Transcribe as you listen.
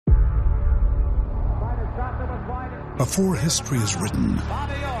Before history is written,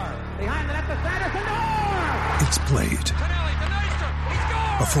 it's played.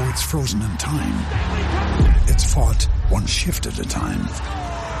 Before it's frozen in time, it's fought one shift at a time.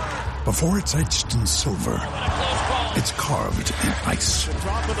 Before it's etched in silver, it's carved in ice.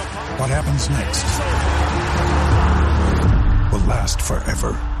 What happens next will last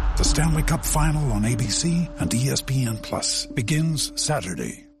forever. The Stanley Cup Final on ABC and ESPN Plus begins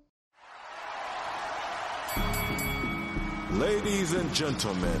Saturday. Ladies and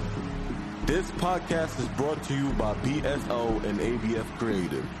gentlemen, this podcast is brought to you by BSO and ABF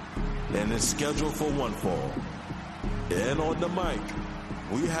Creative and is scheduled for one fall. And on the mic,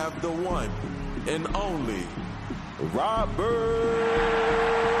 we have the one and only Robert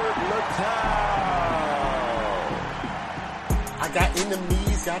Littal. I got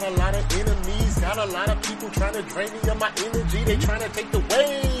enemies, got a lot of enemies, got a lot of people trying to drain me of my energy. They trying to take the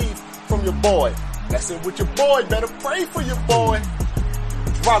wave from your boy. Messing with your boy, better pray for your boy.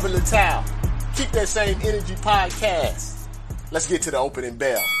 It's Robert Littal. Keep that same energy podcast. Let's get to the opening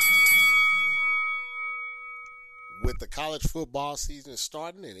bell. With the college football season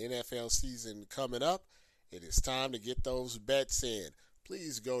starting and NFL season coming up, it is time to get those bets in.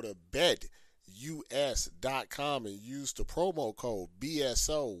 Please go to betus.com and use the promo code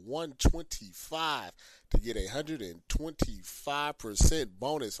BSO125 to get a 125%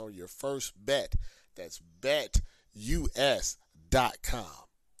 bonus on your first bet. That's betus.com.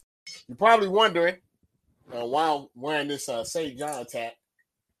 You're probably wondering why I'm wearing this St. John tag,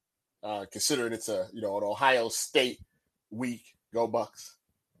 considering it's an Ohio State week. Go Bucks.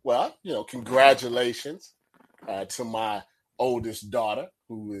 Well, congratulations to my oldest daughter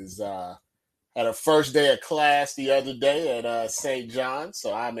who is had her first day of class the other day at St. John's.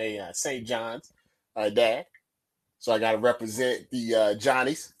 So I'm a St. John's dad. So I got to represent the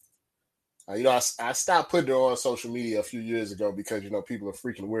Johnnies. I stopped putting her on social media a few years ago because, people are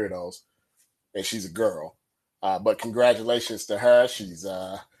freaking weirdos and she's a girl. But congratulations to her. She's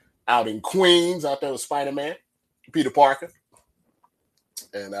out in Queens, out there with Spider-Man, Peter Parker,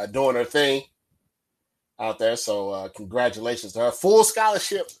 and doing her thing out there. So congratulations to her. Full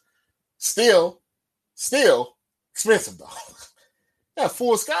scholarship. Still expensive, though. Yeah,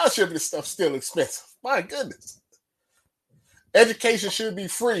 full scholarship and stuff still expensive. My goodness. Education should be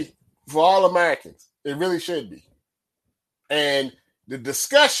free for all Americans. It really should be. And the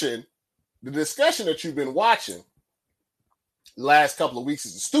discussion that you've been watching the last couple of weeks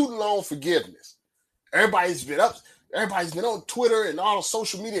is the student loan forgiveness. Everybody's been on Twitter and all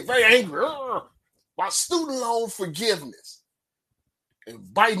social media very angry about student loan forgiveness. And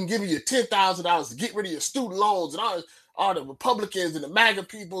Biden giving you $10,000 to get rid of your student loans, and all the Republicans and the MAGA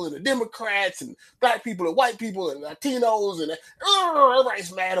people and the Democrats and black people and white people and Latinos, and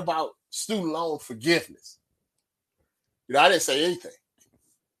everybody's mad about student loan forgiveness. I didn't say anything.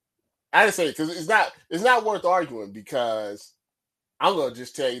 I didn't say it because it's not worth arguing, because I'm going to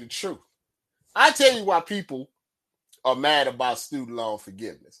just tell you the truth. I tell you why people are mad about student loan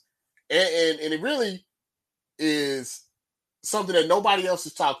forgiveness. And it really is something that nobody else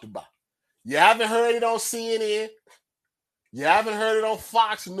has talked about. You haven't heard it on CNN. You haven't heard it on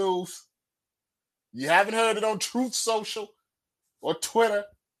Fox News. You haven't heard it on Truth Social or Twitter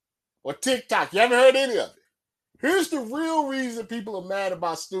or TikTok. You haven't heard any of it. Here's the real reason people are mad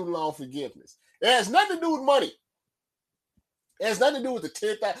about student loan forgiveness. It has nothing to do with money. It has nothing to do with the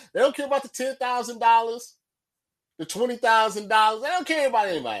 $10,000. They don't care about the $10,000, the $20,000. They don't care about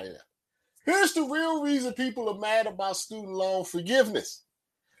anybody else. Here's the real reason people are mad about student loan forgiveness.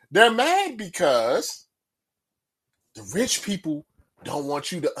 They're mad because the rich people don't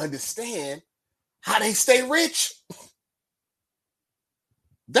want you to understand how they stay rich.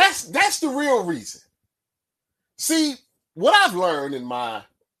 That's the real reason. See, what I've learned in my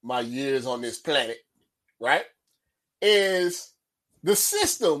years on this planet, right, is the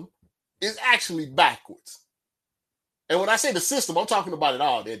system is actually backwards. And when I say the system, I'm talking about it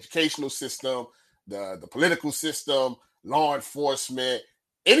all: the educational system, the political system, law enforcement.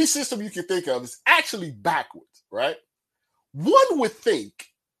 Any system you can think of is actually backwards, right? One would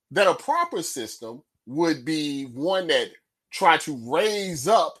think that a proper system would be one that tried to raise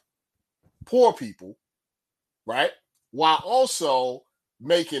up poor people, right, while also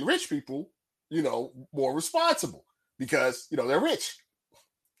making rich people, more responsible because, they're rich.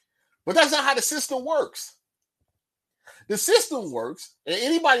 But that's not how the system works. The system works, and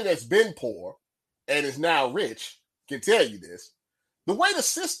anybody that's been poor and is now rich can tell you this. The way the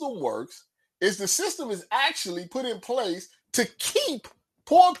system works is the system is actually put in place to keep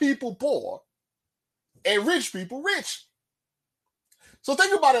poor people poor and rich people rich. So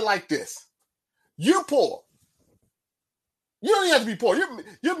think about it like this. You're poor. You don't even have to be poor.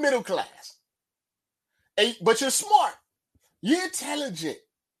 You're middle class. But you're smart. You're intelligent.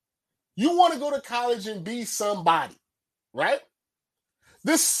 You want to go to college and be somebody, right?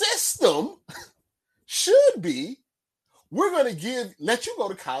 The system should be, we're going to let you go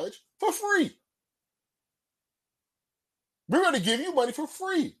to college for free. We're going to give you money for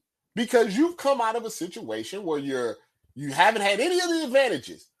free because you've come out of a situation where you haven't had any of the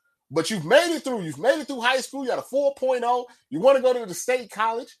advantages, but you've made it through. You've made it through high school. You got a 4.0. You want to go to the state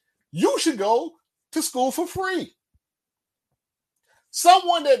college. You should go to school for free.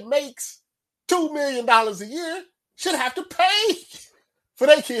 Someone that makes $2 million a year should have to pay for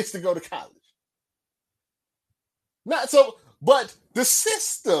their kids to go to college. But the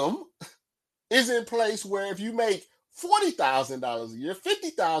system is in place where if you make $40,000 a year,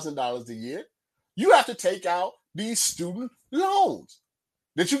 $50,000 a year, you have to take out these student loans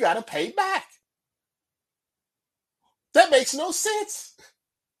that you got to pay back. That makes no sense.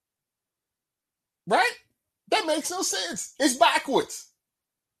 Right? That makes no sense. It's backwards.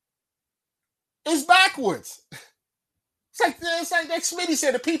 It's backwards. It's like that Smitty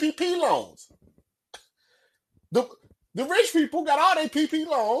said, the PPP loans. The rich people got all their PPP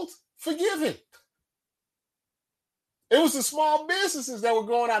loans forgiven. It was the small businesses that were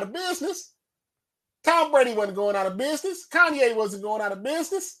going out of business. Tom Brady wasn't going out of business. Kanye wasn't going out of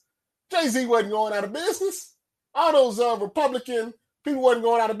business. Jay-Z wasn't going out of business. All those Republican people wasn't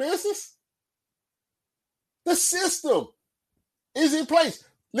going out of business. The system is in place.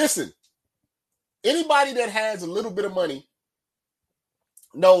 Listen, anybody that has a little bit of money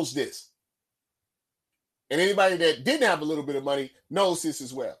knows this. And anybody that didn't have a little bit of money knows this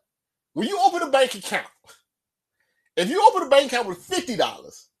as well. When you open a bank account, if you open a bank account with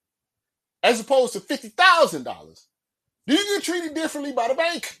 $50 as opposed to $50,000, do you get treated differently by the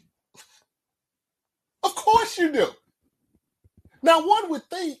bank? Of course you do. Now, one would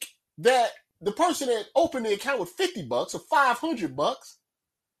think that the person that opened the account with $50 or $500,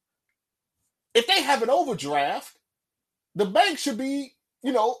 if they have an overdraft, the bank should be,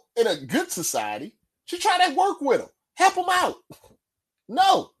 in a good society, should try to work with them, help them out.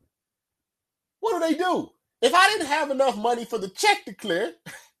 No. What do? If I didn't have enough money for the check to clear,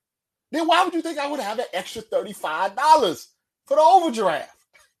 then why would you think I would have an extra $35 for the overdraft?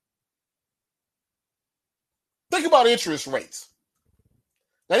 Think about interest rates.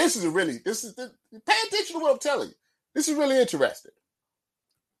 Now, pay attention to what I'm telling you. This is really interesting.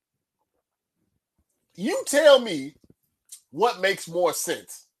 You tell me what makes more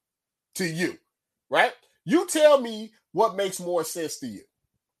sense to you, right? You tell me what makes more sense to you.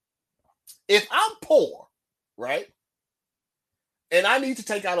 If I'm poor, right, and I need to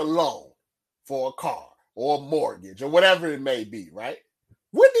take out a loan for a car or a mortgage or whatever it may be, right?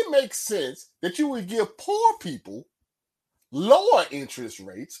 Wouldn't it make sense that you would give poor people lower interest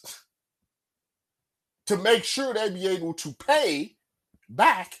rates to make sure they be able to pay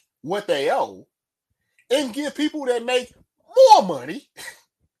back what they owe, and give people that make more money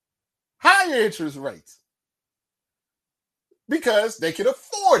higher interest rates because they can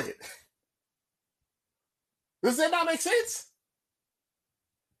afford it? Does that not make sense?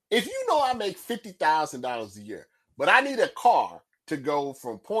 If you know I make $50,000 a year, but I need a car to go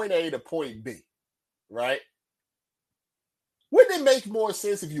from point A to point B, right? Wouldn't it make more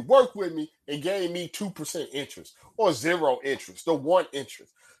sense if you work with me and gave me 2% interest or 0 interest or 1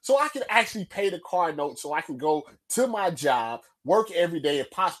 interest? So I can actually pay the car note so I can go to my job, work every day, and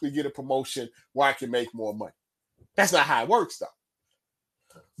possibly get a promotion where I can make more money. That's not how it works, though.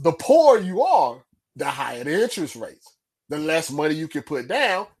 The poorer you are, the higher the interest rates. The less money you can put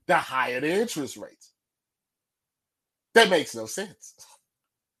down, the higher the interest rates. That makes no sense,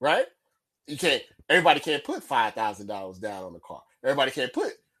 right? Everybody can't put $5,000 down on the car. Everybody can't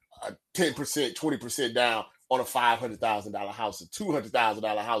put 10%, 20% down on a $500,000 house, a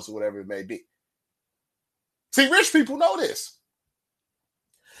 $200,000 house, or whatever it may be. See, rich people know this.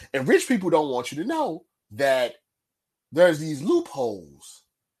 And rich people don't want you to know that there's these loopholes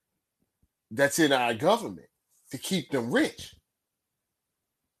that's in our government to keep them rich.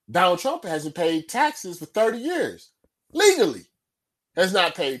 Donald Trump hasn't paid taxes for 30 years. Legally has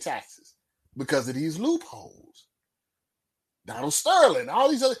not paid taxes because of these loopholes. Donald Sterling, all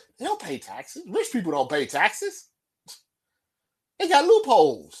these other, they don't pay taxes. Rich people don't pay taxes. They got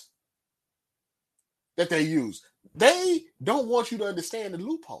loopholes that they use. They don't want you to understand the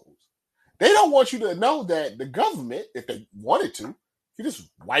loopholes. They don't want you to know that the government, if they wanted to, could just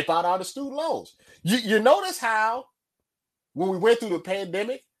wipe out all the student loans. You notice how when we went through the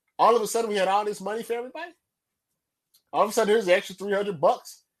pandemic, all of a sudden we had all this money for everybody? All of a sudden, here's the extra $300,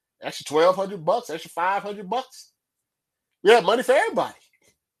 extra $1,200, extra $500. We have money for everybody.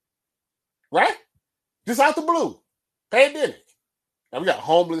 Right? Just out the blue. Pandemic. Now we got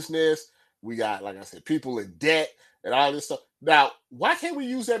homelessness. We got, like I said, people in debt and all this stuff. Now, why can't we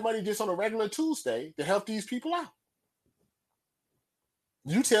use that money just on a regular Tuesday to help these people out?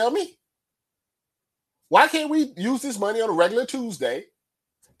 You tell me. Why can't we use this money on a regular Tuesday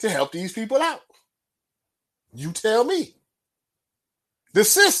to help these people out? You tell me. The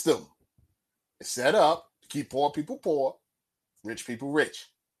system is set up to keep poor people poor, rich people rich.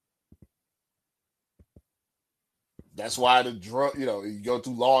 That's why the drug, you go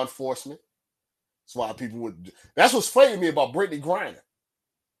through law enforcement. That's why people would. That's what's funny to me about Brittany Griner.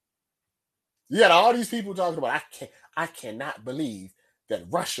 You got all these people talking about. I cannot believe that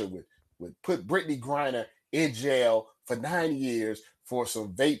Russia would put Brittany Griner in jail for 9 years for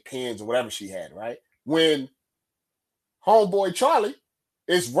some vape pens or whatever she had, right? When homeboy Charlie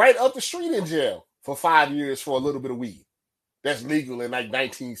is right up the street in jail for 5 years for a little bit of weed. That's legal in like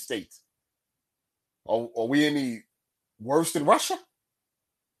 19 states. Are we any worse than Russia?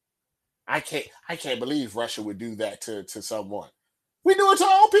 I can't believe Russia would do that to someone. We do it to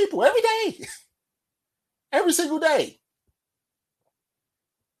our own people every day. Every single day.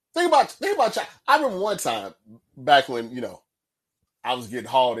 Think about I remember one time back when, I was getting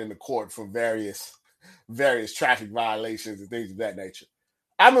hauled into court for various traffic violations and things of that nature.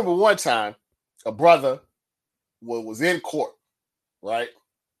 I remember one time a brother was in court, right?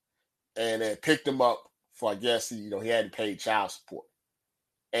 And they picked him up for, I guess, he hadn't paid child support.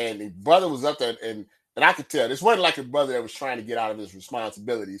 And the brother was up there, and I could tell this wasn't like a brother that was trying to get out of his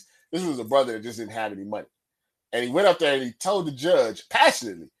responsibilities. This was a brother that just didn't have any money. And he went up there and he told the judge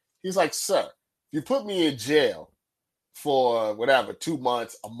passionately, he's like, sir, if you put me in jail for whatever, 2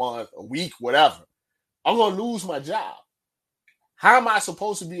 months, a month, a week, whatever, I'm going to lose my job. How am I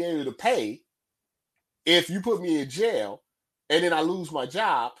supposed to be able to pay if you put me in jail and then I lose my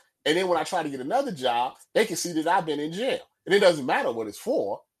job? And then when I try to get another job, they can see that I've been in jail. And it doesn't matter what it's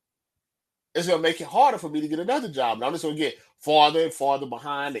for. It's going to make it harder for me to get another job. And I'm just going to get farther and farther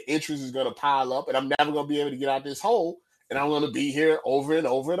behind. The interest is going to pile up, and I'm never going to be able to get out this hole. And I'm going to be here over and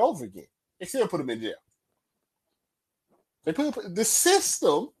over and over again. They still put them in jail. The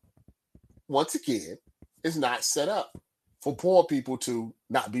system, once again, is not set up for poor people to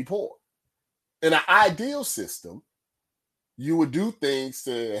not be poor. In an ideal system, you would do things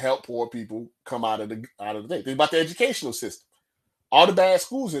to help poor people come out of the thing. Think about the educational system. All the bad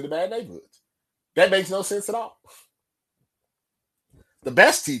schools in the bad neighborhoods. That makes no sense at all. The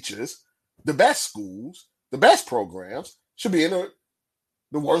best teachers, the best schools, the best programs should be in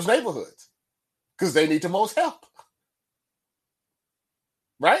the worst neighborhoods because they need the most help.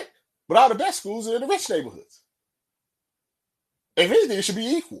 Right? But all the best schools are in the rich neighborhoods. If anything, it should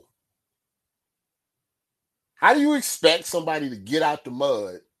be equal. How do you expect somebody to get out the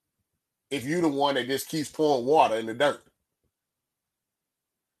mud if you're the one that just keeps pouring water in the dirt?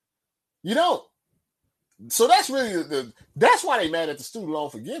 You don't. So that's really that's why they mad at the student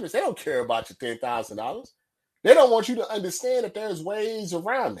loan forgiveness. They don't care about your $10,000. They don't want you to understand that there's ways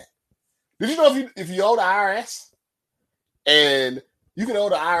around that. Did you know if you owe the IRS and you can owe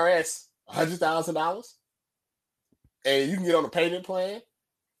the IRS $100,000 and you can get on a payment plan,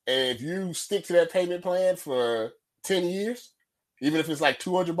 and if you stick to that payment plan for 10 years, even if it's like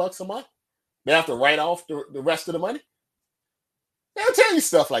 $200 a month, they have to write off the rest of the money? They don't tell you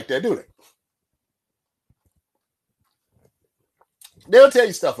stuff like that, do they? They don't tell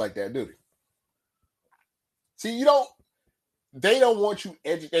you stuff like that, do they? See, they don't want you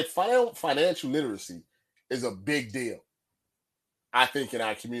educated. Financial literacy is a big deal, I think, in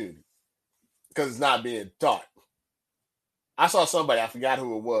our community because it's not being taught. I saw somebody, I forgot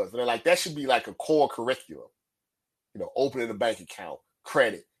who it was, but they're like, that should be like a core curriculum. Opening a bank account,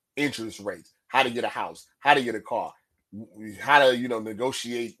 credit, interest rates, how to get a house, how to get a car, how to,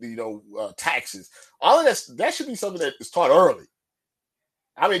 negotiate, taxes. All of that should be something that is taught early.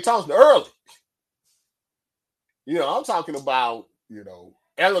 I mean, taught early. I'm talking about,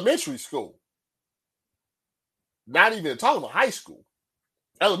 elementary school. Not even talking about high school.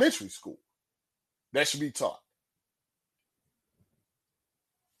 Elementary school. That should be taught.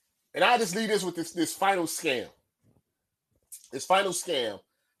 And I just leave this with this final scam. This final scam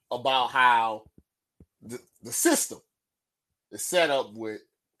about how the system is set up with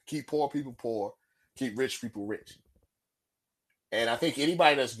keep poor people poor, keep rich people rich. And I think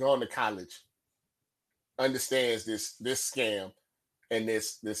anybody that's gone to college understands this scam and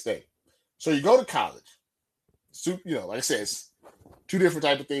this thing. So you go to college. So, like I said, it's two different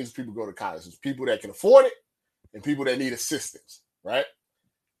types of things people go to college. There's people that can afford it and people that need assistance, right?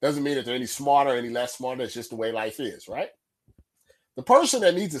 Doesn't mean that they're any smarter or any less smarter. It's just the way life is, right? The person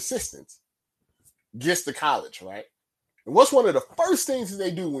that needs assistance gets to college, right? And what's one of the first things that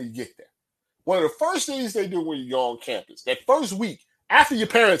they do when you get there? One of the first things they do when you go on campus, that first week after your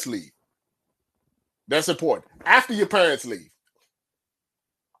parents leave. That's important. After your parents leave.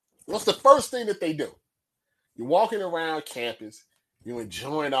 What's the first thing that they do? You're walking around campus. You're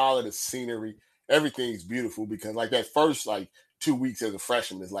enjoying all of the scenery. Everything's beautiful because like that first 2 weeks as a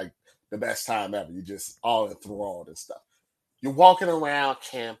freshman is like the best time ever. You're just all enthralled and stuff. You're walking around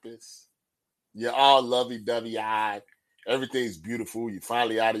campus. You're all lovey-dovey-eyed. Everything's beautiful. You're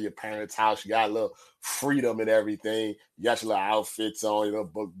finally out of your parents' house. You got a little freedom and everything. You got your little outfits on, your little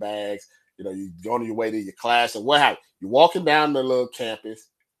book bags. You're going your way to your class and what have you. You're walking down the little campus.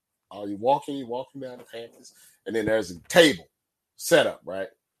 You're walking down the campus. And then there's a table set up, right?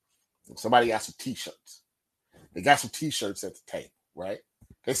 And somebody got some T-shirts. They got some T-shirts at the table, right?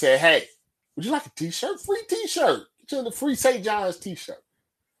 They said, hey, would you like a T-shirt? Free T-shirt. Get you the free St. John's T-shirt.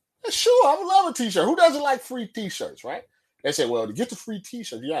 Yeah, sure, I would love a T-shirt. Who doesn't like free T-shirts, right? They said, well, to get the free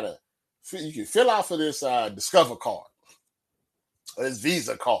T-shirt, you can fill out for this Discover card, or this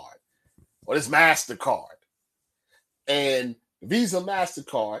Visa card, or this MasterCard. And Visa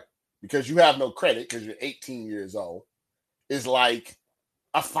MasterCard, because you have no credit because you're 18 years old, is like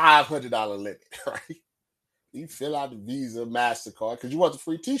a $500 limit, right? You fill out the Visa MasterCard because you want the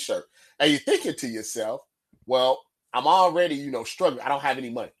free T-shirt. And you're thinking to yourself, well, I'm already, struggling. I don't have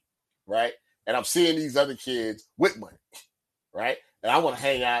any money, right? And I'm seeing these other kids with money, right? And I want to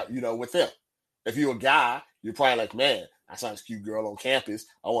hang out, with them. If you're a guy, you're probably like, man, I saw this cute girl on campus.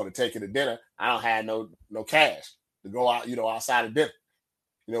 I want to take her to dinner. I don't have no cash to go out, outside of dinner.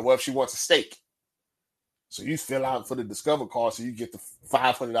 What if she wants a steak? So you fill out for the Discover card so you get the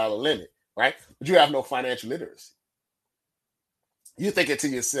 $500 limit, right? But you have no financial literacy. You're thinking to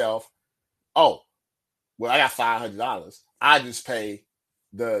yourself, oh, well, I got $500. I just pay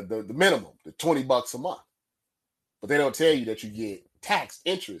the minimum, the $20 a month. But they don't tell you that you get tax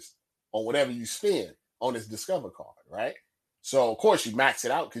interest on whatever you spend on this Discover card, right? So, of course, you max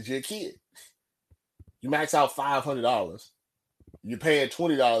it out because you're a kid. You max out $500. You're paying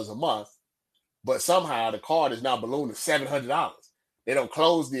 $20 a month, but somehow the card is now ballooned to $700. They don't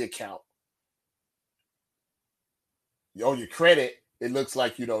close the account. On your credit, it looks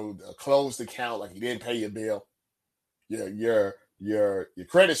like a closed account, like you didn't pay your bill. Your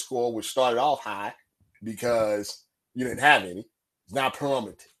credit score, which started off high because you didn't have any, is now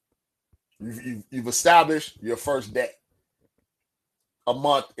plummeted. You've established your first debt a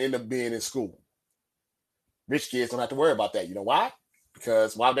month into being in school. Rich kids don't have to worry about that. You know why?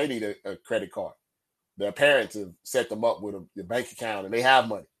 Because why they need a credit card? Their parents have set them up with a bank account and they have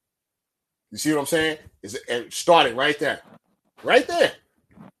money. You see what I'm saying? It started right there. Right there.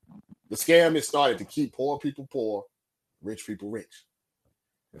 The scam is started to keep poor people poor, rich people rich.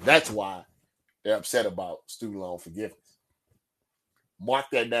 And that's why they're upset about student loan forgiveness. Mark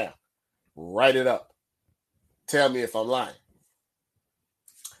that down. Write it up. Tell me if I'm lying.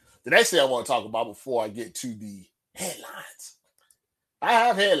 The next thing I want to talk about before I get to the headlines. I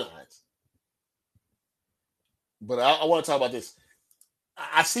have headlines. But I want to talk about this.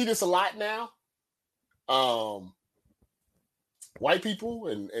 I see this a lot now. White people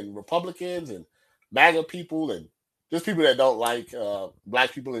and Republicans and MAGA people and just people that don't like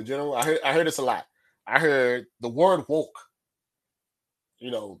black people in general. I heard this a lot. I heard the word woke.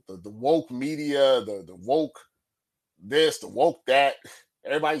 The woke media, the woke this, the woke that.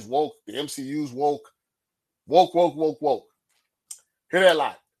 Everybody's woke. The MCU's woke. Woke. Hear that a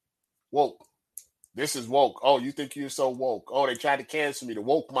lot. Woke. This is woke. Oh, you think you're so woke. Oh, they tried to cancel me. The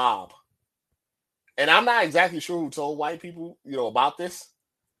woke mob. And I'm not exactly sure who told white people, about this.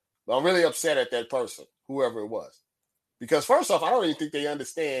 But I'm really upset at that person, whoever it was. Because first off, I don't even think they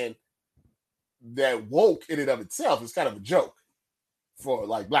understand that woke in and of itself is kind of a joke for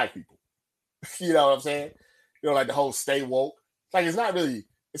like black people. You know what I'm saying? Like the whole stay woke. Like it's not really,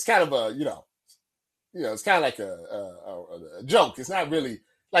 it's kind of a, it's kind of like a joke. It's not really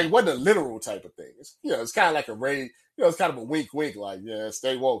like it wasn't a literal type of thing. It's, it's kind of like a raid, it's kind of a wink, like, yeah,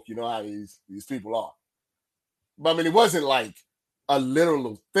 stay woke. You know how these people are. But I mean, it wasn't like a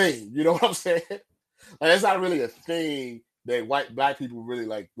literal thing. You know what I'm saying? Like it's not really a thing that black people really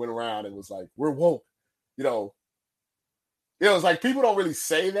like went around and was like, we're woke. It's like people don't really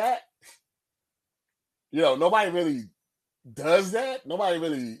say that. Nobody really does that. Nobody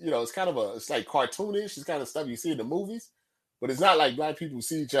really, it's kind of it's like cartoonish. It's kind of stuff you see in the movies, but it's not like black people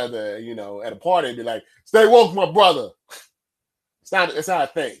see each other, at a party and be like, stay woke, my brother. It's not a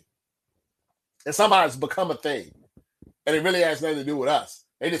thing. And somehow it's become a thing. And it really has nothing to do with us.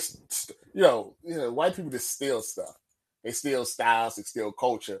 They just, white people just steal stuff. They steal styles, they steal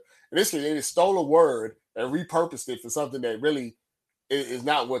culture. And this they just stole a word and repurposed it for something that really is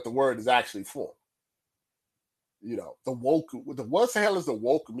not what the word is actually for. The woke. What the hell is the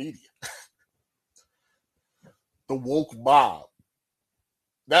woke media? The woke mob.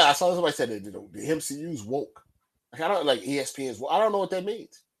 Now, I saw somebody said that the MCU's woke. Like, I don't like ESPN's woke. I don't know what that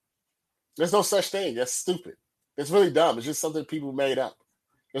means. There's no such thing. That's stupid. It's really dumb. It's just something people made up.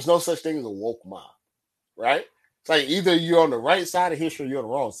 There's no such thing as a woke mob, right? It's like either you're on the right side of history or you're on the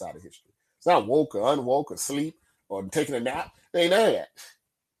wrong side of history. It's not woke or unwoke or sleep or taking a nap. There ain't none of that.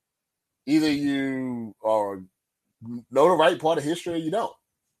 Either you know the right part of history or you don't.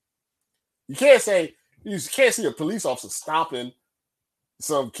 You can't see a police officer stopping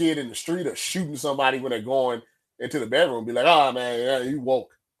some kid in the street or shooting somebody when they're going into the bedroom and be like, oh, man, yeah, you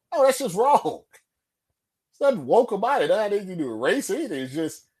woke. Oh, that's just wrong. There's nothing woke about it. That ain't anything to do with race or anything. It's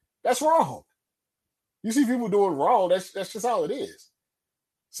just, that's wrong. You see people doing wrong, that's just how it is.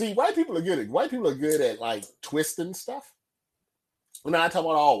 See, white people are good at like twisting stuff. I'm not talking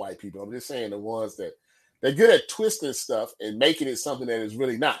about all white people. I'm just saying the ones that they're good at twisting stuff and making it something that is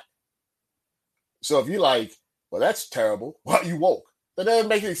really not. So if you're like, well, that's terrible, well, you woke. That doesn't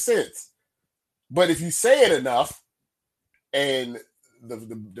make any sense. But if you say it enough and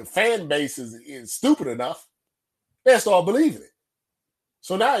the fan base is stupid enough, they start believing it.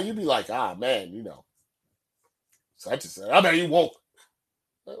 So now you be like, man, such and such. I mean, you woke.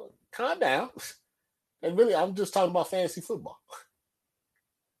 Calm down. And really, I'm just talking about fantasy football.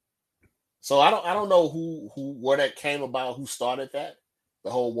 So I don't know where that came about, who started that,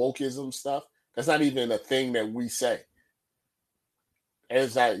 the whole wokeism stuff. That's not even a thing that we say. And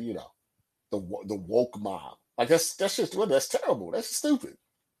it's not, the woke mob. Like that's terrible. That's stupid.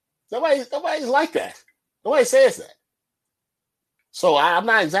 Nobody's like that. Nobody says that. So I'm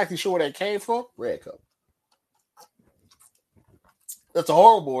not exactly sure where that came from. Red Cup. That's a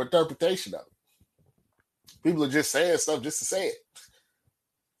horrible interpretation of it. People are just saying stuff just to say it.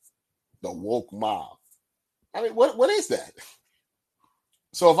 The woke mob. I mean, what is that?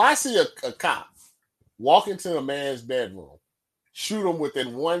 So if I see a cop walk into a man's bedroom, shoot him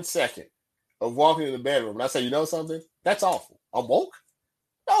within 1 second of walking in the bedroom, and I say, you know something? That's awful. I'm woke?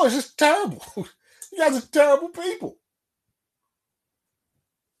 No, it's just terrible. You guys are terrible people.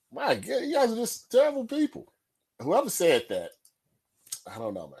 My God, you guys are just terrible people. Whoever said that, I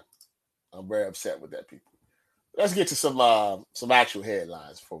don't know, man. I'm very upset with that people. Let's get to some actual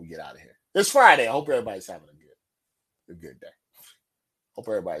headlines before we get out of here. It's Friday. I hope everybody's having a good day. Hope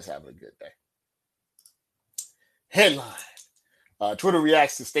everybody's having a good day. Headline. Twitter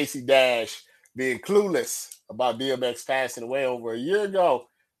reacts to Stacey Dash being clueless about DMX passing away over a year ago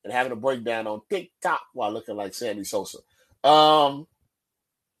and having a breakdown on TikTok while looking like Sammy Sosa. I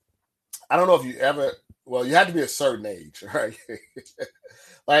don't know if you ever... Well, you have to be a certain age, right?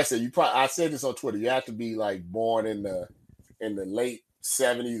 Like I said, I said this on Twitter. You have to be like born in the late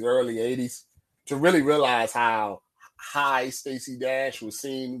 70s, early 80s to really realize how high Stacey Dash was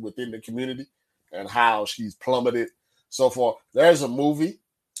seen within the community and how she's plummeted so far. There's a movie,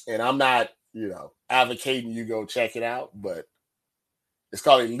 and I'm not, advocating you go check it out, but it's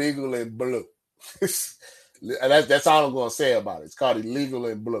called Illegal in Blue. That's all I'm going to say about it. It's called Illegal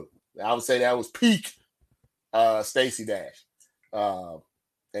in Blue. I would say that was peak Stacey Dash.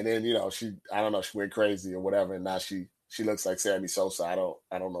 And then, she went crazy or whatever, and now she looks like Sammy Sosa. I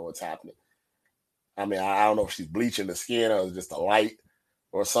don't know what's happening. I mean, I don't know if she's bleaching the skin or just a light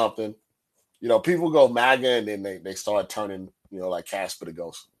or something. People go MAGA and then they start turning, like Casper the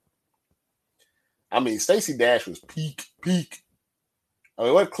Ghost. I mean, Stacey Dash was peak. I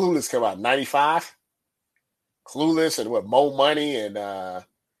mean, what Clueless came out? 95? Clueless and what, Mo Money and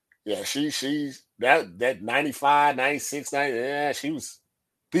yeah, she's that 95, 96, 90, yeah, she was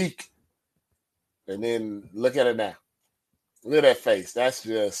peak. And then look at her now. Look at that face. That's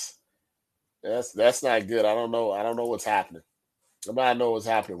not good. I don't know what's happening. Nobody knows what's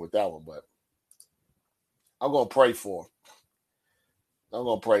happening with that one, but I'm gonna pray for her.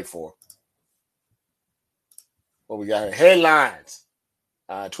 What we got here? Headlines.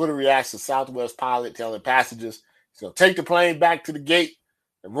 Twitter reacts to Southwest pilot telling passengers he's gonna take the plane back to the gate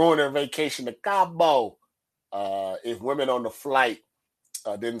and ruin their vacation to Cabo if women on the flight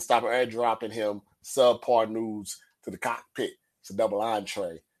didn't stop airdropping him subpar news to the cockpit. It's a double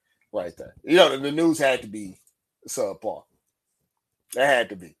entree right there. The news had to be subpar. They had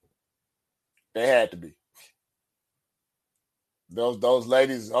to be. Those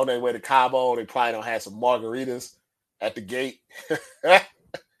ladies on their way to Cabo, they probably don't have some margaritas at the gate.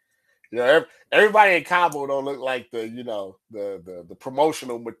 Everybody in Cabo don't look like the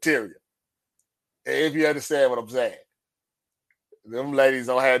promotional material. If you understand what I'm saying. Them ladies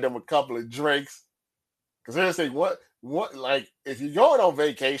don't have them a couple of drinks. Because seriously, what, like, if you're going on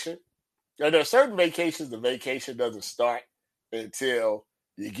vacation, there are certain vacations, the vacation doesn't start until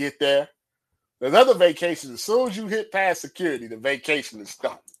you get there. There's other vacations, as soon as you hit past security, the vacation is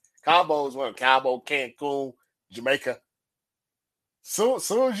starting. Cabo is one, Cabo, Cancun, Jamaica. Soon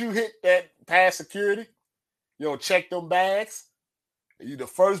as you hit that past security, you don't check them bags. You the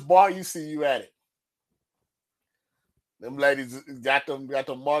first bar you see, you at it. Them ladies got them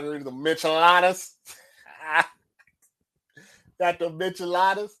margaritas, the micheladas. Got them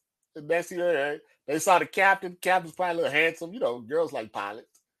micheladas. And next year, they saw the captain. Captain's probably a little handsome. You know, girls like pilots.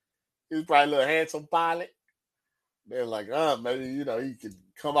 He's probably a little handsome pilot. They're like, maybe, you know, he could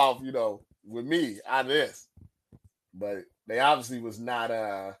come off, you know, with me out of this. But they obviously was not,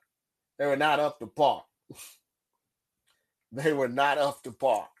 they were not up to par. They were not up to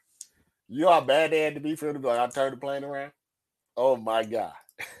par. You know how bad they had to be for him to be like, I turned the plane around? Oh, my God.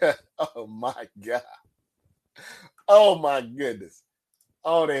 Oh, my God. Oh, my goodness.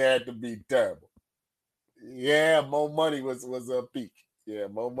 Oh, they had to be terrible. Yeah, Mo Money was a peak. Yeah,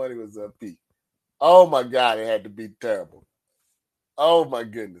 Mo Money was a peak. Oh, my God, it had to be terrible. Oh, my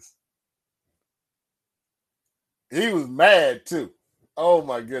goodness. He was mad, too. Oh,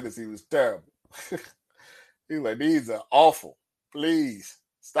 my goodness, he was terrible. He was like, these are awful. Please,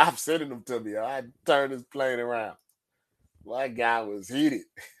 stop sending them to me. I turned this plane around. My guy was heated.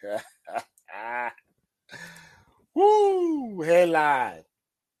 Woo! Headline.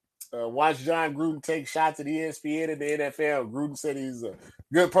 Watch John Gruden take shots at ESPN and the NFL. Gruden said he's a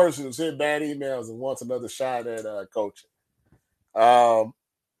good person who sent bad emails and wants another shot at coaching.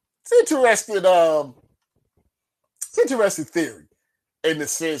 It's interesting theory in the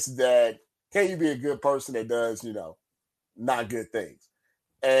sense that can you be a good person that does, you know, not good things?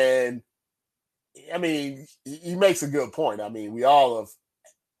 And I mean, he makes a good point. I mean, we all have,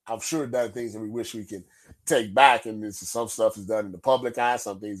 I'm sure, done things that we wish we could take back, and some stuff is done in the public eye,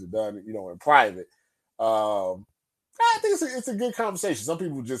 some things are done, you know, in private. I think it's a good conversation. Some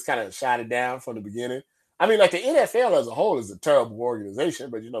people just kind of shot it down from the beginning. I mean, like the NFL as a whole is a terrible organization,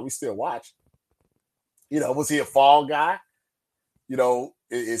 but you know, we still watch. You know, was he a fall guy? You know,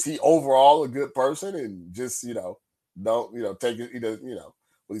 is he overall a good person and just, you know, don't, you know, take it, you know,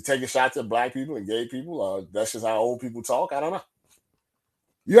 was he taking shots at black people and gay people, or that's just how old people talk? I don't know.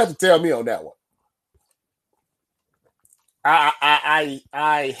 You have to tell me on that one.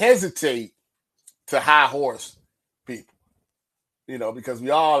 I hesitate to high horse people, you know, because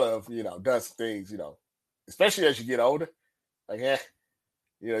we all have, you know, done some things, you know, especially as you get older. Like,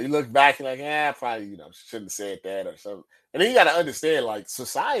 you know, you look back and like, probably, you know, shouldn't have said that or something. And then you got to understand, like,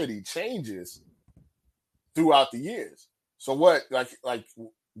 society changes throughout the years. So what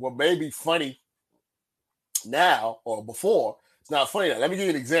may be funny now or before, it's not funny now. Let me give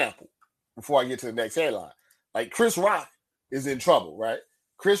you an example before I get to the next headline. Like Chris Rock is in trouble, right?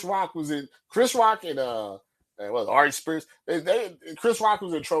 Chris Rock and Ari Spears. Chris Rock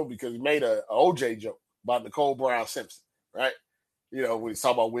was in trouble because he made a OJ joke about Nicole Brown Simpson, right? You know, when he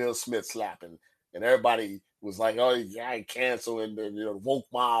talked about Will Smith slapping, and everybody was like, "Oh, yeah, I cancel," and you know, the woke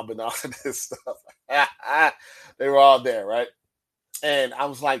mob and all of this stuff. They were all there, right? And I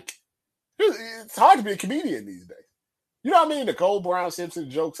was like, it's hard to be a comedian these days. You know what I mean? Nicole Brown Simpson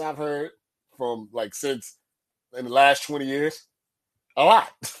jokes I've heard from like since in the last 20 years, a lot,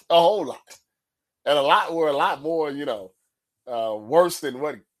 a whole lot, and a lot were a lot more, you know, worse than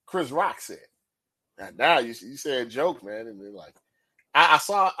what Chris Rock said. And now you said joke, man, and they're like, I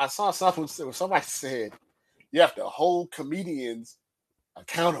saw something where somebody said you have to hold comedians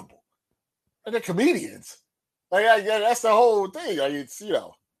accountable. And they're comedians. Like, yeah, that's the whole thing. Like, it's, you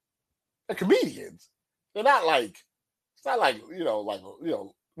know, they're comedians. They're not like, it's not like, you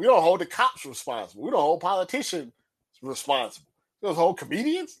know, we don't hold the cops responsible. We don't hold politicians responsible. We don't hold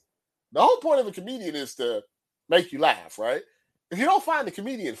comedians. The whole point of a comedian is to make you laugh, right? If you don't find the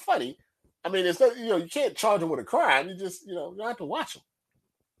comedian funny, I mean, it's not, you know, you can't charge them with a crime. You just, you know, you have to watch them.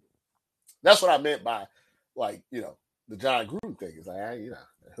 That's what I meant by, like, you know, the John Gruden thing. It's like, you know,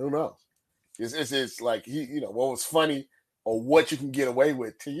 who knows? It's like, you know, what was funny or what you can get away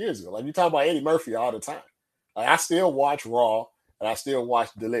with 10 years ago. Like, you talk about Eddie Murphy all the time. Like, I still watch Raw and I still watch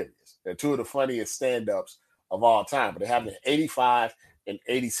Delirious. They're two of the funniest stand-ups of all time. But they happened in 85 and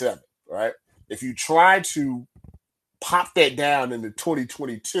 87, right? If you try to pop that down into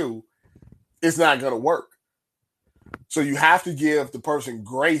 2022, it's not going to work. So you have to give the person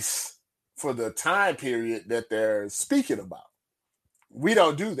grace for the time period that they're speaking about. We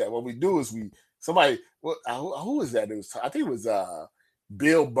don't do that. What we do is who was that? I think it was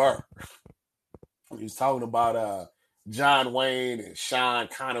Bill Burr. He was talking about John Wayne and Sean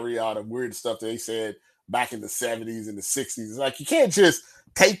Connery, all the weird stuff that they said back in the 70s and the 60s. It's like you can't just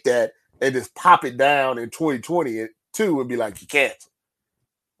take that and just pop it down in 2022 and be like, you can't.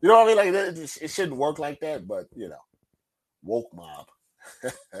 You know what I mean? Like it shouldn't work like that, but woke mob.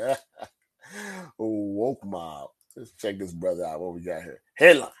 Woke mob. Let's check this brother out. What we got here?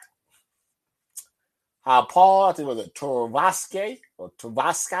 Headline. How Paul, I think it was a Turovsky or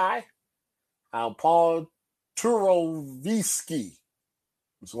Turovsky. How Paul Turovsky.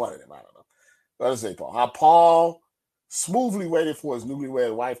 It's one of them. I don't know. Let's say Paul. How Paul smoothly waited for his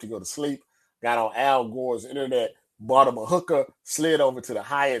newlywed wife to go to sleep, got on Al Gore's internet, bought him a hooker, slid over to the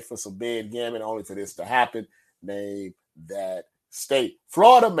Hyatt for some bed gammon, only for this to happen. Name that state.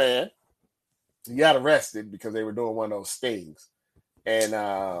 Florida man, he got arrested because they were doing one of those stings. And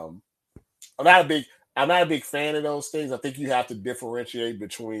I'm not a big fan of those things. I think you have to differentiate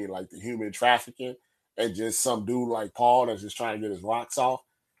between like the human trafficking and just some dude like Paul that's just trying to get his rocks off.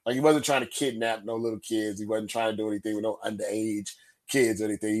 Like he wasn't trying to kidnap no little kids. He wasn't trying to do anything with no underage kids or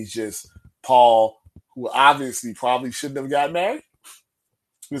anything. He's just Paul, who obviously probably shouldn't have got married.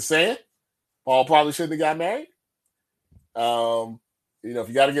 Just saying, Paul probably shouldn't have got married. If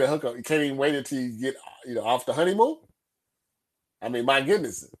you got to get a hookup, you can't even wait until you get off the honeymoon. I mean, my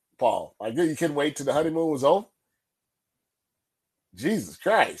goodness, Paul, you couldn't wait till the honeymoon was over. Jesus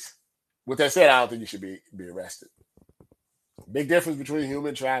Christ. With that said, I don't think you should be arrested. Big difference between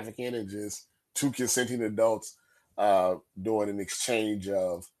human trafficking and just two consenting adults doing an exchange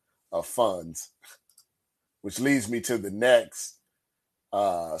of funds, which leads me to the next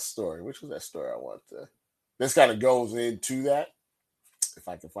story. Which was that story I want to? This kind of goes into that, if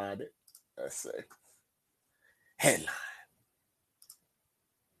I can find it. Let's see. Headline.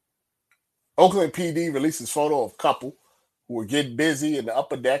 Oakland PD releases photo of couple who were getting busy in the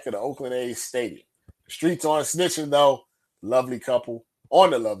upper deck of the Oakland A's stadium. The streets aren't snitching, though. Lovely couple,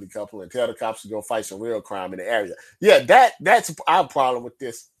 and tell the cops to go fight some real crime in the area. Yeah, that's our problem with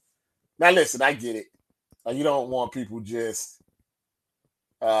this. Now, listen, I get it. You don't want people just,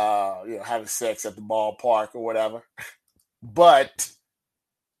 having sex at the ballpark or whatever. But,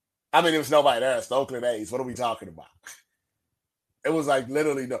 I mean, there was nobody there. It's the Oakland A's. What are we talking about? It was like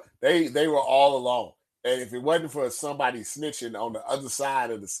literally no. They were all alone. And if it wasn't for somebody snitching on the other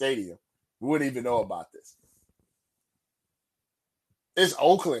side of the stadium, we wouldn't even know about this. It's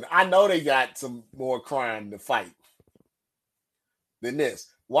Oakland. I know they got some more crime to fight than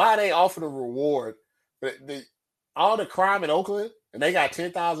this. Why are they offering a reward? All the crime in Oakland, and they got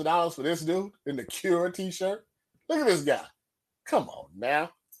 $10,000 for this dude in the Cure t-shirt? Look at this guy. Come on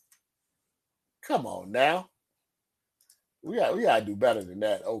now. We gotta do better than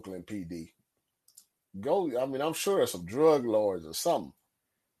that, Oakland PD. I'm sure there's some drug lords or something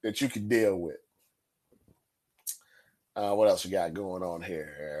that you could deal with. What else we got going on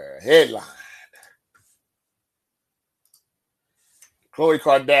here? Headline. Khloe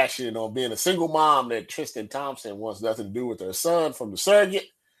Kardashian on being a single mom that Tristan Thompson wants nothing to do with her son from the surrogate.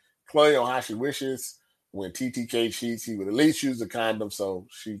 Khloe on how she wishes when TTK cheats, he would at least use a condom so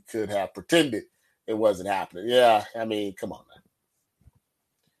she could have pretended it wasn't happening. Yeah, I mean, come on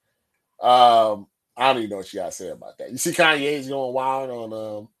now. I don't even know what you gotta say about that. You see Kanye's going wild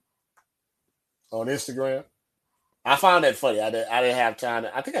on Instagram. I found that funny. I didn't have time.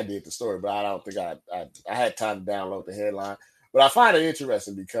 I think I did the story, but I don't think I had time to download the headline. But I find it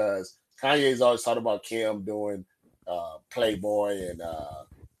interesting because Kanye's always talking about Kim doing Playboy and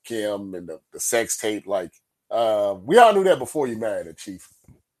Kim and the sex tape. Like, we all knew that before you married her, Chief.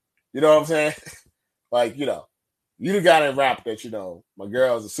 You know what I'm saying? Like, you the guy in rap that, my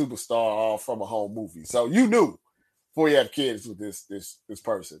girl is a superstar all from a home movie. So you knew before you had kids with this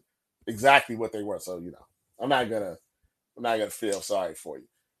person exactly what they were. So, I'm not gonna feel sorry for you.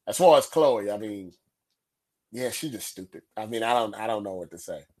 As far as Khloe, I mean, yeah, she's just stupid. I mean, I don't know what to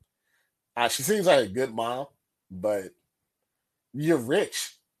say. She seems like a good mom, but you're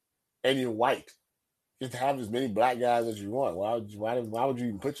rich and you're white. You can have as many black guys as you want. Why would you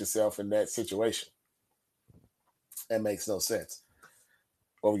even put yourself in that situation? That makes no sense.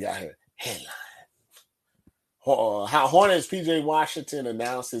 What we got here? Headline. How Hornets PJ Washington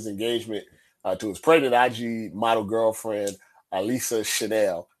announced his engagement to his pregnant IG model girlfriend, Lisa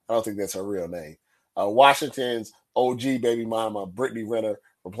Chanel. I don't think that's her real name. Washington's OG baby mama, Brittany Renner,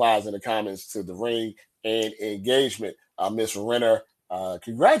 replies in the comments to the ring and engagement. Miss Renner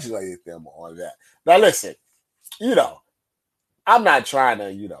congratulated them on that. Now, listen, I'm not trying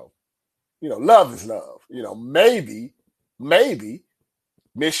to, love is love. Maybe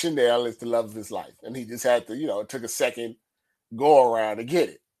Miss Chanel is the love of his life. And he just had to, it took a second go around to get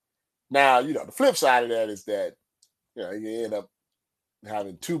it. Now, the flip side of that is that he ended up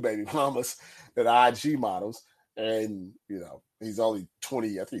having 2 baby mamas that are IG models. And, he's only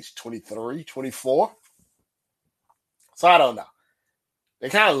 20, I think he's 23, 24. So I don't know. They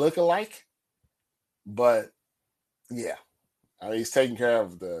kind of look alike, but yeah. I mean, he's taking care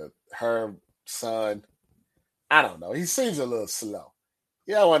of her son. I don't know. He seems a little slow.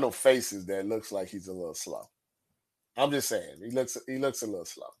 He don't want no faces that looks like he's a little slow. I'm just saying. He looks a little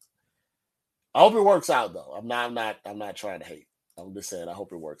slow. I hope it works out though. I'm not trying to hate. I'm just saying I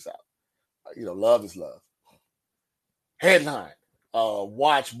hope it works out. Love is love. Headline.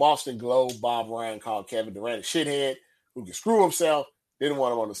 Watch Boston Globe. Bob Ryan called Kevin Durant a shithead who can screw himself. Didn't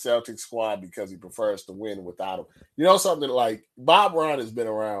want him on the Celtics squad because he prefers to win without him. You know something, like Bob Ryan has been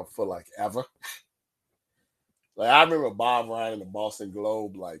around for like ever. Like I remember Bob Ryan in the Boston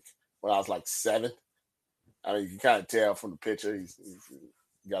Globe like when I was like 7. I mean, you can kind of tell from the picture. He's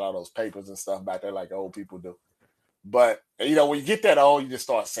got all those papers and stuff back there like old people do. But, when you get that old, you just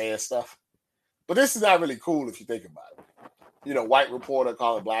start saying stuff. But this is not really cool if you think about it. White reporter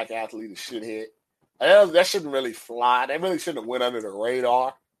calling black athlete a shithead. That shouldn't really fly. That really shouldn't have went under the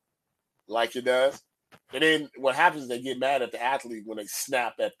radar like it does. And then what happens is they get mad at the athlete when they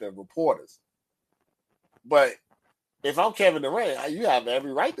snap at the reporters. But if I'm Kevin Durant, you have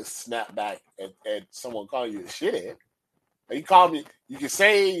every right to snap back at someone calling you a shithead. You call me, you can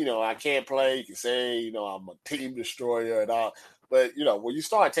say, I can't play. You can say, I'm a team destroyer and all. But, when you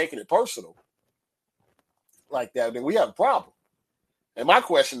start taking it personal like that, then we have a problem. And my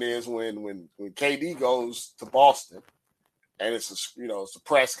question is when KD goes to Boston and it's a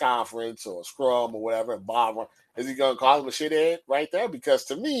press conference or a scrum or whatever, and Bob, is he going to call him a shithead right there? Because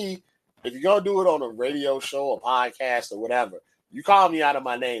to me, if you're going to do it on a radio show or podcast or whatever, you call me out of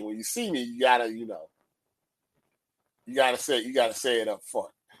my name. When you see me, you got to, you got to say it up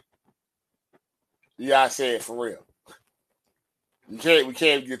front. You got to say it for real. We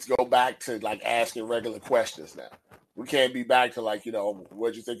can't get to go back to like asking regular questions now. We can't be back to like,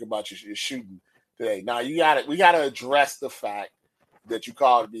 what'd you think about your shooting today? Now we got to address the fact that you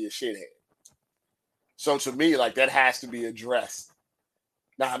called me a shithead. So to me, like that has to be addressed.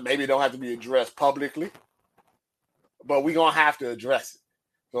 Now maybe it don't have to be addressed publicly, but we're gonna have to address it.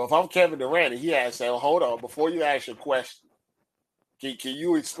 So if I'm Kevin Durant and he has to say, hold on, before you ask your question, can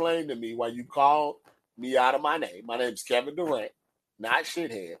you explain to me why you called me out of my name? My name's Kevin Durant, not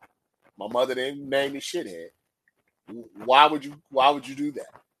shithead. My mother didn't name me shithead. Why would you do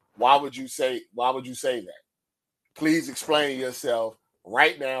that? Why would you say that? Please explain yourself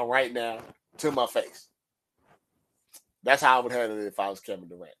right now to my face. That's how I would handle it if I was Kevin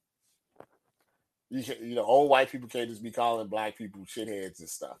Durant. Old white people can't just be calling black people shitheads and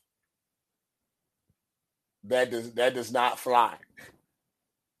stuff. That does not fly.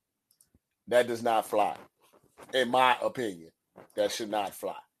 That does not fly. In my opinion, that should not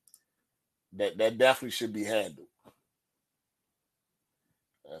fly. That definitely should be handled.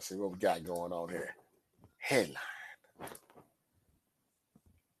 Let's see what we got going on here. Headline.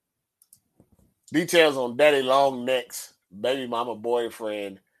 Details on Daddy Long Neck's baby mama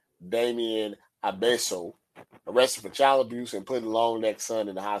boyfriend, Damian Abeso, arrested for child abuse and putting Long Neck's son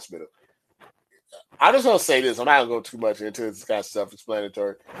in the hospital. I just want to say this. I'm not going to go too much into this kind of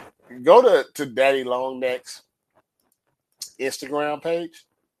self-explanatory. Go to Daddy Long Neck's Instagram page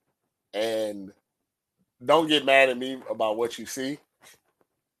and don't get mad at me about what you see.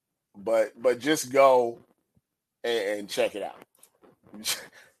 But just go and check it out.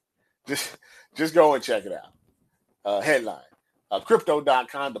 just go and check it out. Headline.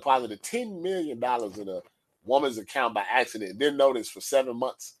 Crypto.com deposited $10 million in a woman's account by accident. Didn't notice for 7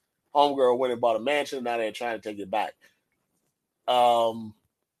 months. Homegirl went and bought a mansion. Now they're trying to take it back. I'm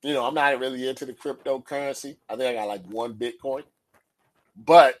not really into the cryptocurrency. I think I got like 1 Bitcoin.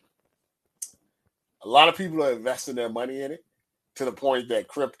 But a lot of people are investing their money in it to the point that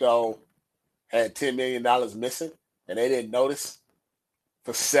crypto had $10 million missing and they didn't notice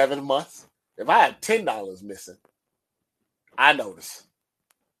for 7 months. If I had $10 missing, I noticed.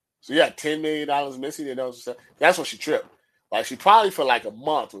 So you got $10 million missing. You know, that's when she tripped. Like she probably for like a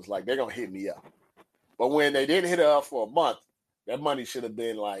month was like, they're going to hit me up. But when they didn't hit her up for a month, that money should have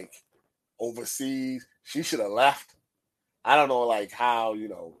been like overseas. She should have left. I don't know like how,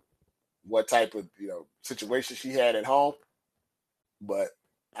 what type of, situation she had at home. But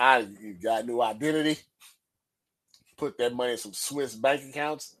you got a new identity. Put that money in some Swiss bank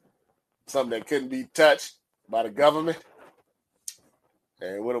accounts. Something that couldn't be touched by the government.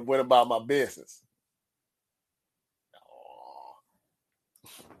 And went about my business.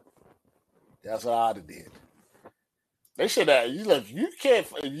 That's what I'd have did. They should have. You can't.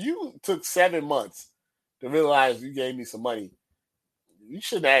 If you took 7 months to realize you gave me some money. You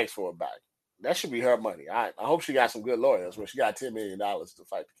shouldn't ask for it back. That should be her money. I hope she got some good lawyers where she got $10 million to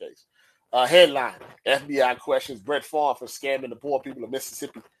fight the case. Headline, FBI questions Brett Favre for scamming the poor people of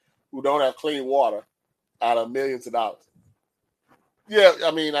Mississippi who don't have clean water out of millions of dollars. Yeah,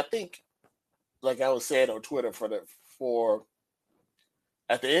 I mean, I think, like I was saying on Twitter, for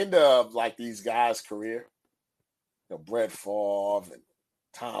at the end of like these guys' career, Brett Favre and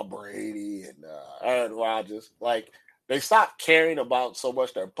Tom Brady and Aaron Rodgers, like they stopped caring about so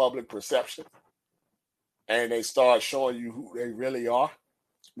much their public perception, and they start showing you who they really are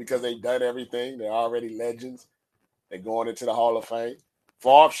because they've done everything. They're already legends. They're going into the Hall of Fame.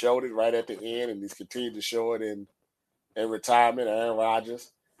 Favre showed it right at the end, and he's continued to show it in retirement. Aaron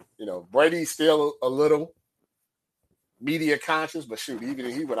Rodgers, Brady's still a little media conscious, but shoot, even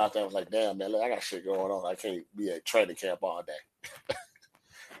he went out there and was like, damn, man, look, I got shit going on. I can't be at training camp all day.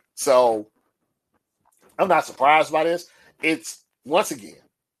 So I'm not surprised by this. It's, once again,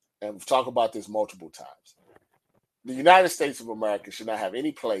 and we've talked about this multiple times, the United States of America should not have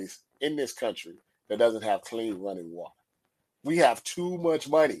any place in this country that doesn't have clean running water. We have too much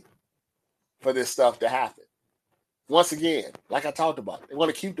money for this stuff to happen. Once again, like I talked about, they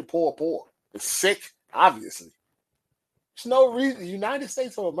want to keep the poor poor. It's sick, obviously. There's no reason the United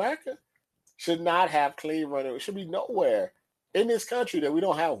States of America should not have clean running. It should be nowhere in this country that we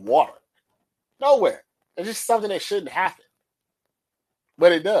don't have water. Nowhere. It's just something that shouldn't happen.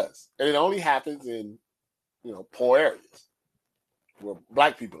 But it does. And it only happens in, poor areas where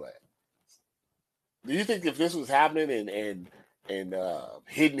black people at. Do you think if this was happening in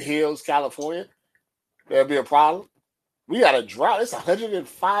Hidden Hills, California, there'd be a problem? We got a drought. It's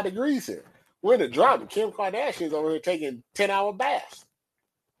 105 degrees here. We're in a drought, and Kim Kardashian's over here taking 10-hour baths,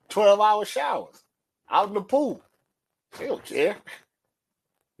 12-hour showers, out in the pool. They don't care.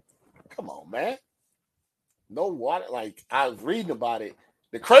 Come on, man. No water. Like, I was reading about it.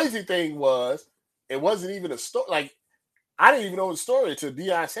 The crazy thing was, it wasn't even a story. Like, I didn't even know the story until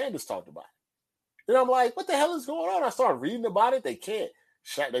Deion Sanders talked about it. And I'm like, what the hell is going on? I started reading about it. They can't.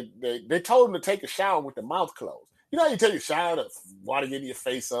 They told him to take a shower with the mouth closed. You know how you take a shower, the water get in your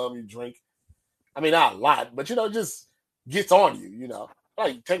face, you drink. I mean, not a lot, but, it just gets on you,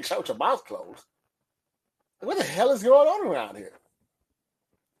 Like, you take a shower with your mouth closed. What the hell is going on around here?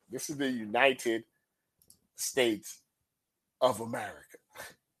 This is the United States of America.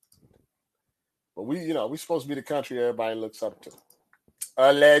 But we're supposed to be the country everybody looks up to.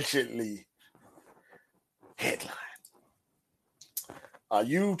 Allegedly. Headline.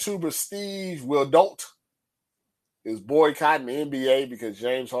 YouTuber Steve Wildolt is boycotting the NBA because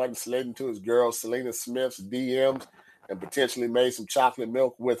James Harden slid into his girl Selena Smith's DMs and potentially made some chocolate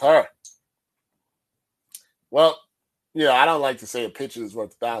milk with her. Well, I don't like to say a picture is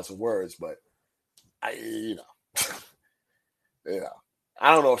worth 1,000 words, but I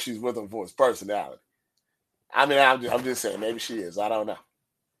don't know if she's with him for his personality. I mean, I'm just saying, maybe she is. I don't know.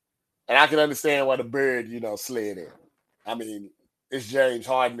 And I can understand why the bird, slid in. I mean, it's James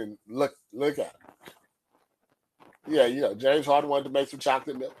Harden, and look at it. Yeah, James Harden wanted to make some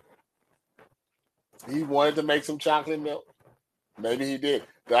chocolate milk. He wanted to make some chocolate milk. Maybe he did.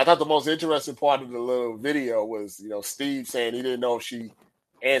 But I thought the most interesting part of the little video was, Steve saying he didn't know if she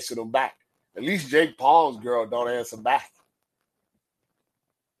answered him back. At least Jake Paul's girl don't answer back.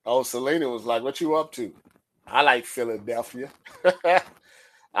 Oh, Selena was like, what you up to? I like Philadelphia.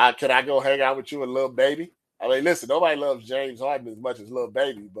 Can I go hang out with you and Lil Baby? I mean, listen, nobody loves James Harden as much as Lil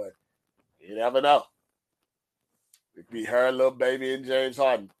Baby, but you never know. It could be her, Lil Baby, and James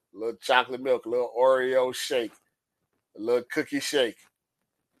Harden. A little chocolate milk, a little Oreo shake, a little cookie shake.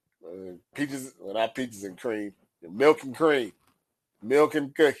 Peaches, well, not peaches and cream. Milk and cream. Milk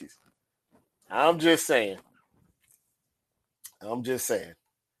and cookies. I'm just saying.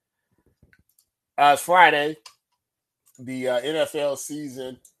 It's Friday. The NFL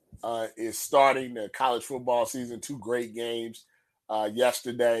season is starting. The college football season. 2 great games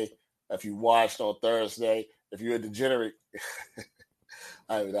yesterday. If you watched on Thursday, if you're a degenerate,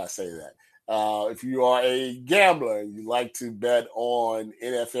 I would not say that. If you are a gambler and you like to bet on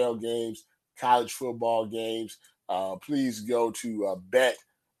NFL games, college football games, please go to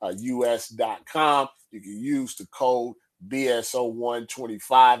betus.com. You can use the code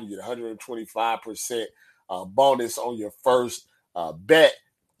BSO125. You get 125% bonus on your first bet.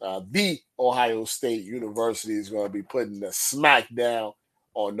 The Ohio State University is going to be putting the smackdown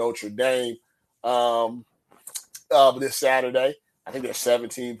on Notre Dame this Saturday. I think they're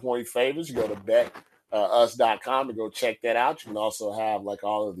 17-point favorites. You go to betus.com to go check that out. You can also have like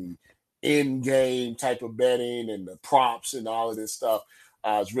all of the in-game type of betting and the props and all of this stuff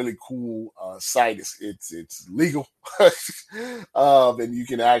It's really cool site. It's legal, and you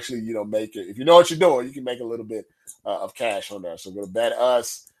can actually make it if you know what you're doing. You can make a little bit of cash on there. So go to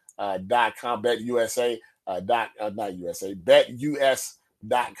betus.com, BetUSA not USA,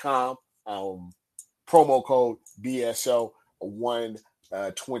 BetUS.com. Promo code BSO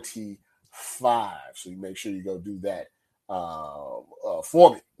 125. So you make sure you go do that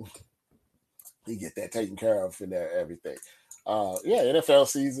for me. You get that taken care of and everything. NFL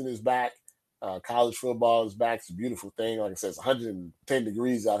season is back. College football is back. It's a beautiful thing. Like I said, it's 110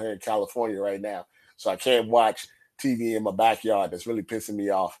 degrees out here in California right now. So I can't watch TV in my backyard. That's really pissing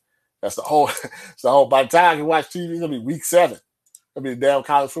me off. That's the whole. By the time I can watch TV, it's gonna be week 7. It'll be the damn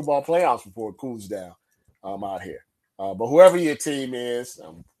college football playoffs before it cools down. Out here. But whoever your team is,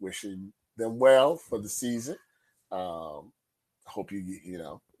 I'm wishing them well for the season. Hope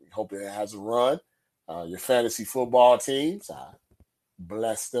hope it has a run. Your fantasy football teams, I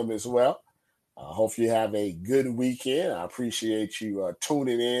bless them as well. Hope you have a good weekend. I appreciate you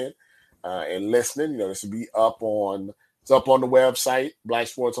tuning in and listening. This will be up on the website,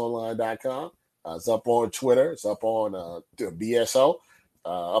 blacksportsonline.com. It's up on Twitter. It's up on BSO.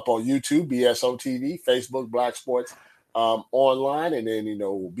 Up on YouTube, BSO TV, Facebook, Black Sports Online, and then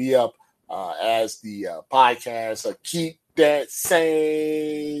we'll be up as the podcast. Keep that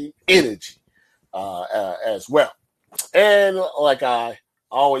same energy as well. And like I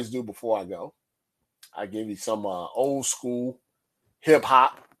always do before I go, I give you some old school hip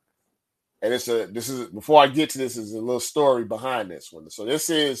hop. And this is before I get to this, is a little story behind this one. So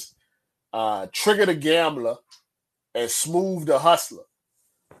this is Trigger the Gambler and Smooth the Hustler.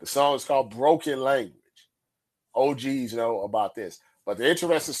 The song is called Broken Language. OGs know about this. But the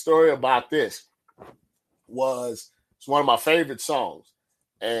interesting story about this was it's one of my favorite songs.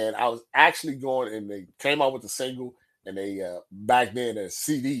 And I was actually going, and they came out with a single, and they back then a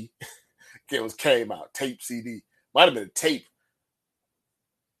CD came out, tape CD. Might have been a tape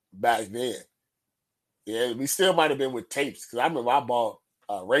back then. Yeah, we still might have been with tapes, because I remember I bought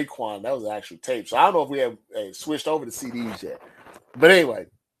Raekwon. That was an actual tape. So I don't know if we have switched over to CDs yet. But anyway,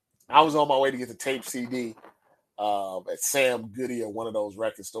 I was on my way to get the tape CD at Sam Goody or one of those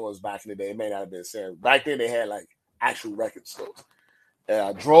record stores back in the day. It may not have been Sam. Back then they had like actual record stores. And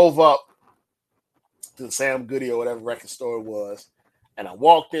I drove up to the Sam Goody or whatever record store it was, and I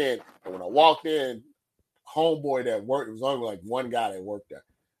walked in. And when I walked in, homeboy that worked, it was only like one guy that worked there,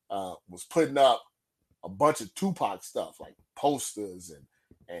 was putting up a bunch of Tupac stuff, like posters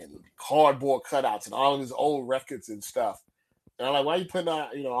and cardboard cutouts and all of his old records and stuff. And I'm like, why are you putting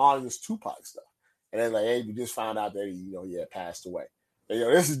out, all of this Tupac stuff? And then like, hey, we just found out that he had passed away. And,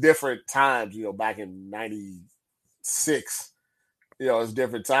 this is different times, back in 96. It's a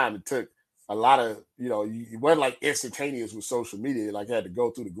different time. It took a lot of, it wasn't like instantaneous with social media. Like, you had to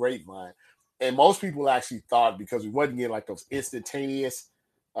go through the grapevine. And most people actually thought, because we wasn't getting like those instantaneous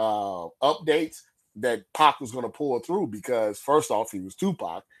updates, that Pac was going to pull through, because first off, he was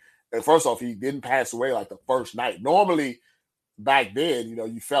Tupac. And first off, he didn't pass away like the first night. Normally, back then,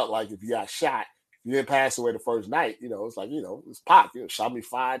 you felt like if you got shot, you didn't pass away the first night. It's like, it's Pac. Shot me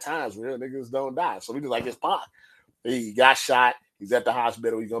 5 times. Real niggas don't die. So we just like, it's Pac. He got shot. He's at the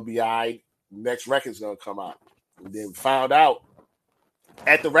hospital. He's going to be all right. Next record's going to come out. And then we found out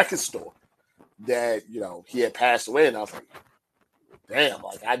at the record store that, he had passed away. And I was like, damn,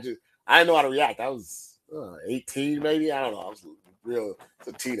 like I didn't know how to react. I was 18 maybe. I don't know. I was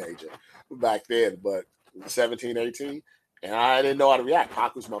a teenager back then, but 17, 18. And I didn't know how to react.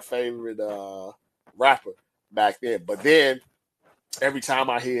 Pac was my favorite rapper back then. But then every time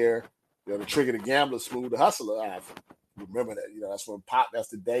I hear, the Trigger the Gambler, Smooth the Hustler, I remember that. That's when Pac, that's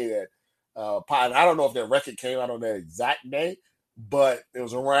the day that Pac, and I don't know if that record came out on that exact day, but it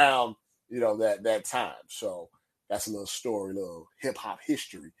was around, that time. So that's a little story, little hip-hop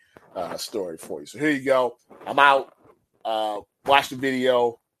history story for you. So here you go. I'm out. Watch the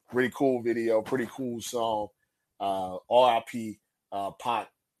video. Really cool video. Pretty cool song. R.I.P. Pac,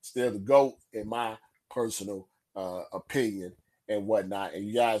 still the GOAT in my personal opinion and whatnot. And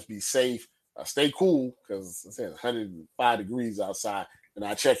you guys be safe. Stay cool, because it's 105 degrees outside. And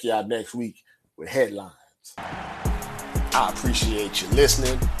I'll check you out next week with headlines. I appreciate you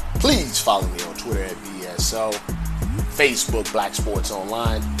listening. Please follow me on Twitter at BSO, Facebook Black Sports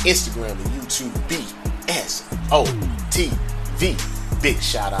Online, Instagram and YouTube BSOTV. Big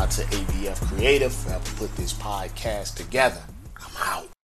shout out to ABF Creative for helping put this podcast together. I'm out.